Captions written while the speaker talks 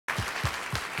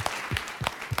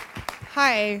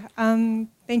Hi,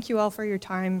 thank you all for your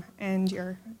time and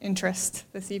your interest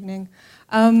this evening.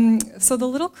 So the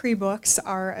Little Cree books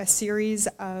are a series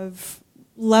of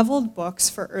leveled books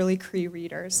for early Cree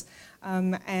readers.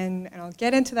 And I'll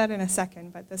get into that in a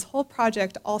second, but this whole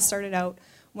project all started out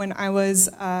when I was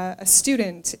a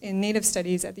student in Native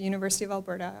Studies at the University of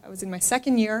Alberta. I was in my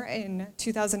second year in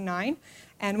 2009,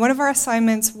 and one of our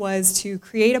assignments was to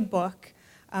create a book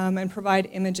and provide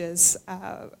images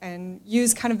and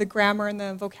use kind of the grammar and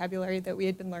the vocabulary that we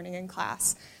had been learning in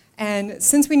class. And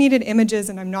since we needed images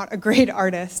and I'm not a great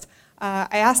artist,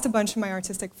 I asked a bunch of my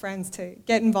artistic friends to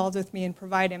get involved with me and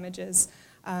provide images,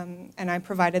 and I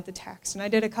provided the text. And I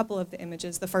did a couple of the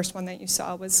images. The first one that you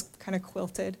saw was kind of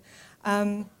quilted.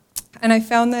 And I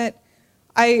found that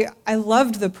I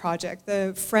loved the project.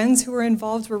 The friends who were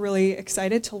involved were really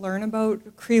excited to learn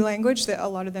about Cree language, that a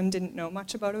lot of them didn't know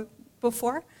much about it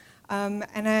before. And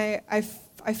I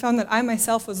found that I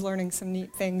myself was learning some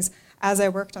neat things as I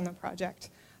worked on the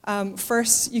project.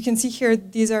 First, you can see here,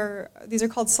 these are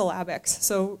called syllabics.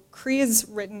 So Cree is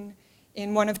written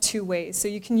in one of two ways. So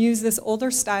you can use this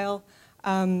older style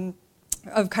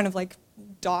of kind of like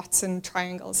dots and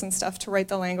triangles and stuff to write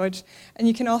the language. And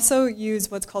you can also use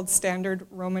what's called standard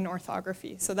Roman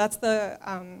orthography. So that's the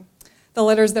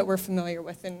letters that we're familiar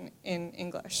with in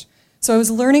English. So I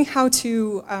was learning how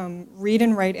to read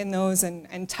and write in those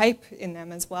and type in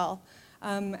them as well.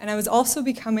 And I was also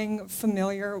becoming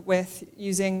familiar with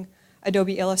using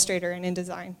Adobe Illustrator and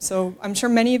InDesign. So I'm sure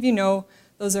many of you know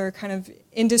those are kind of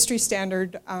industry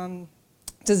standard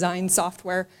design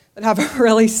software that have a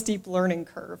really steep learning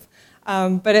curve.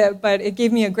 But it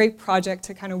gave me a great project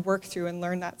to kind of work through and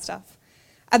learn that stuff.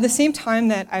 At the same time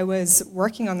that I was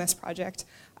working on this project,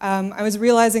 I was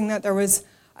realizing that there was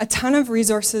a ton of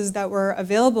resources that were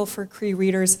available for Cree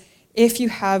readers if you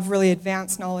have really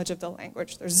advanced knowledge of the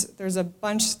language. There's a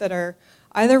bunch that are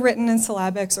either written in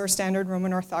syllabics or standard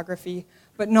Roman orthography,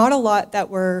 but not a lot that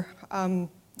were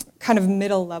kind of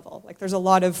middle level. Like there's a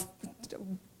lot of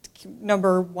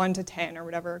number 1 to 10 or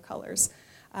whatever colors.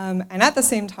 And at the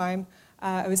same time,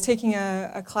 I was taking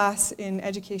a class in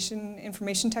education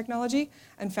information technology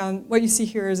and found what you see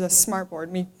here is a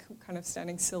smartboard, me kind of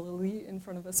standing sillily in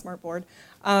front of a smartboard.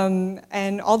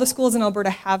 And all the schools in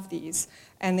Alberta have these,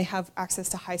 and they have access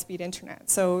to high-speed internet.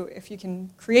 So if you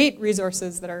can create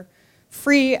resources that are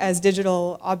free as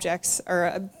digital objects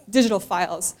or digital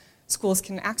files, schools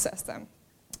can access them.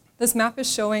 This map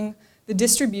is showing the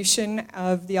distribution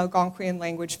of the Algonquian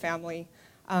language family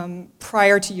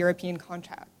prior to European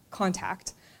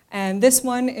contact. And this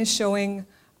one is showing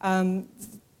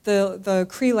the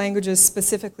Cree languages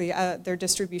specifically, their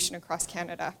distribution across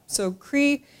Canada. So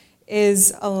Cree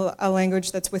is a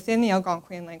language that's within the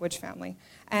Algonquian language family.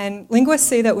 And linguists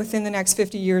say that within the next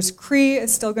 50 years, Cree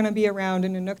is still going to be around,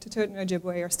 and Inuktitut and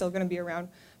Ojibwe are still going to be around.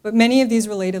 But many of these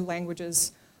related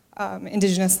languages,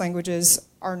 indigenous languages,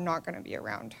 are not going to be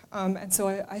around. And so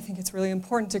I think it's really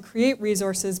important to create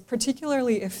resources,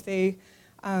 particularly if they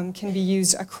can be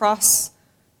used across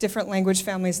different language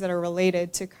families that are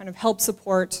related to kind of help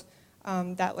support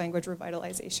that language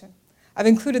revitalization. I've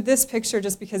included this picture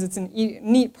just because it's a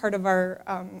neat part of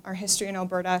our history in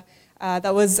Alberta.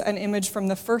 That was an image from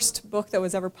the first book that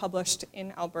was ever published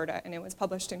in Alberta, and it was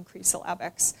published in Cree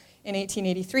syllabics in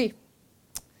 1883.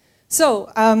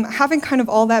 So having kind of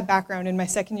all that background in my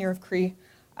second year of Cree,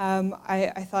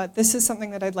 I thought this is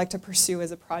something that I'd like to pursue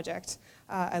as a project.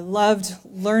 I loved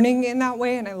learning in that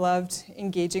way, and I loved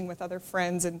engaging with other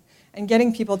friends and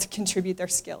getting people to contribute their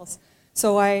skills.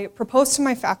 So I proposed to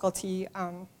my faculty,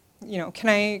 can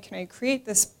I create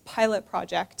this pilot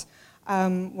project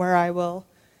where I will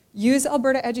use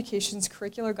Alberta Education's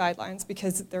curricular guidelines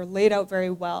because they're laid out very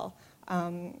well.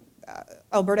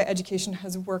 Alberta Education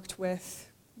has worked with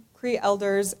Cree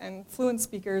elders and fluent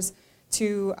speakers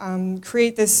to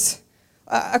create this,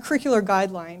 a curricular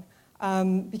guideline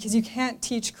because you can't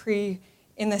teach Cree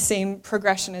in the same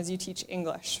progression as you teach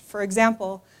English. For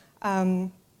example,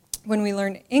 when we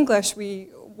learn English,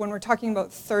 when we're talking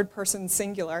about third person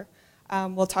singular,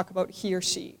 we'll talk about he or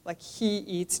she, like he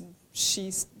eats,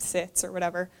 she sits, or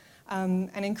whatever. And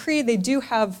in Cree, they do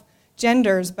have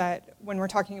genders, but when we're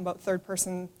talking about third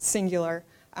person singular,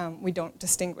 we don't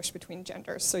distinguish between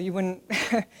genders. So you wouldn't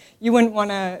you wouldn't want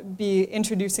to be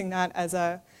introducing that as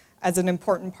an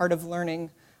important part of learning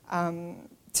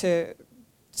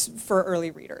for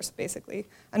early readers, basically.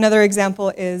 Another example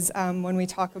is when we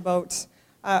talk about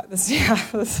this. Yeah,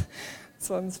 this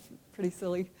one's pretty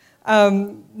silly.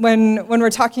 When we're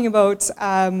talking about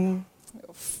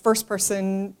first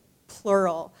person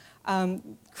plural,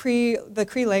 the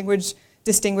Cree language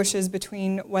distinguishes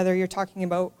between whether you're talking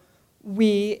about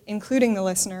we including the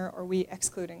listener or we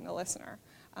excluding the listener.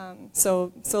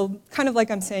 So kind of like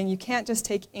I'm saying, you can't just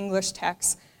take English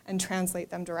texts and translate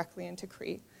them directly into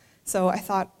Cree. So I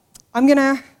thought, I'm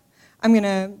gonna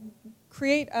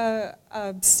create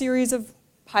a series of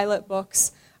pilot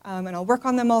books, and I'll work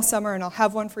on them all summer, and I'll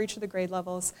have one for each of the grade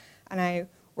levels. And I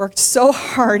worked so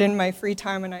hard in my free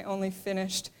time, and I only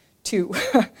finished 2.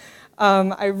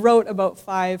 I wrote about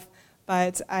 5,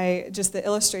 but the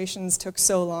illustrations took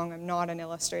so long. I'm not an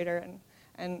illustrator,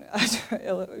 and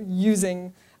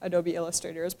using Adobe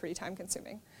Illustrator is pretty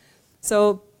time-consuming.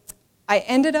 So I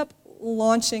ended up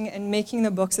launching and making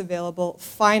the books available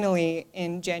finally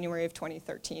in January of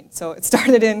 2013. So it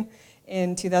started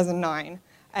in 2009.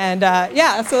 And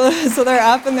yeah, so they're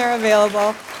up and they're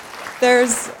available. There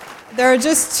are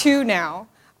just 2 now,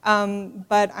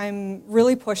 but I'm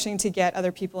really pushing to get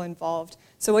other people involved.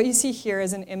 So what you see here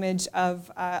is an image of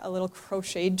a little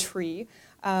crocheted tree.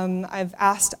 I've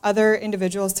asked other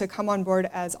individuals to come on board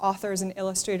as authors and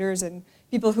illustrators and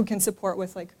people who can support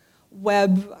with like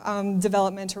web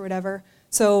development or whatever.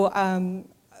 So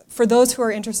for those who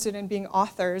are interested in being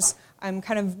authors, I'm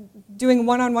kind of doing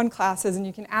one-on-one classes, and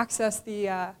you can access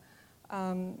the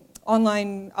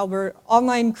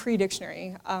online Cree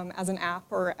dictionary as an app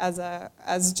or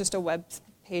as just a web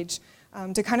page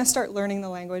to kind of start learning the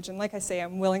language. And like I say,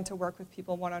 I'm willing to work with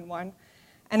people one-on-one.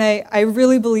 And I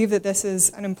really believe that this is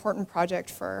an important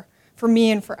project for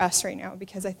me and for us right now,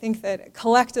 because I think that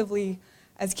collectively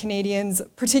as Canadians,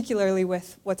 particularly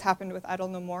with what's happened with Idle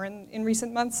No More in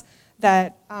recent months,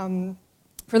 that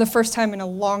for the first time in a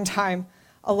long time,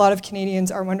 a lot of Canadians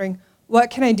are wondering,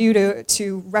 what can I do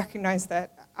to recognize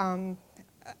that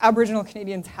Aboriginal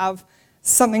Canadians have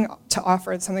something to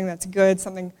offer, something that's good,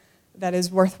 something that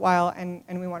is worthwhile,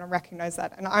 and we want to recognize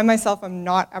that. And I myself am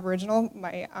not Aboriginal.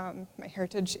 My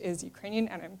heritage is Ukrainian,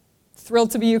 and I'm thrilled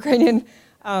to be Ukrainian.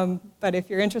 But if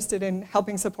you're interested in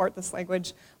helping support this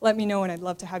language, let me know, and I'd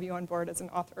love to have you on board as an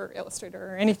author or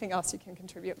illustrator or anything else you can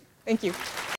contribute. Thank you.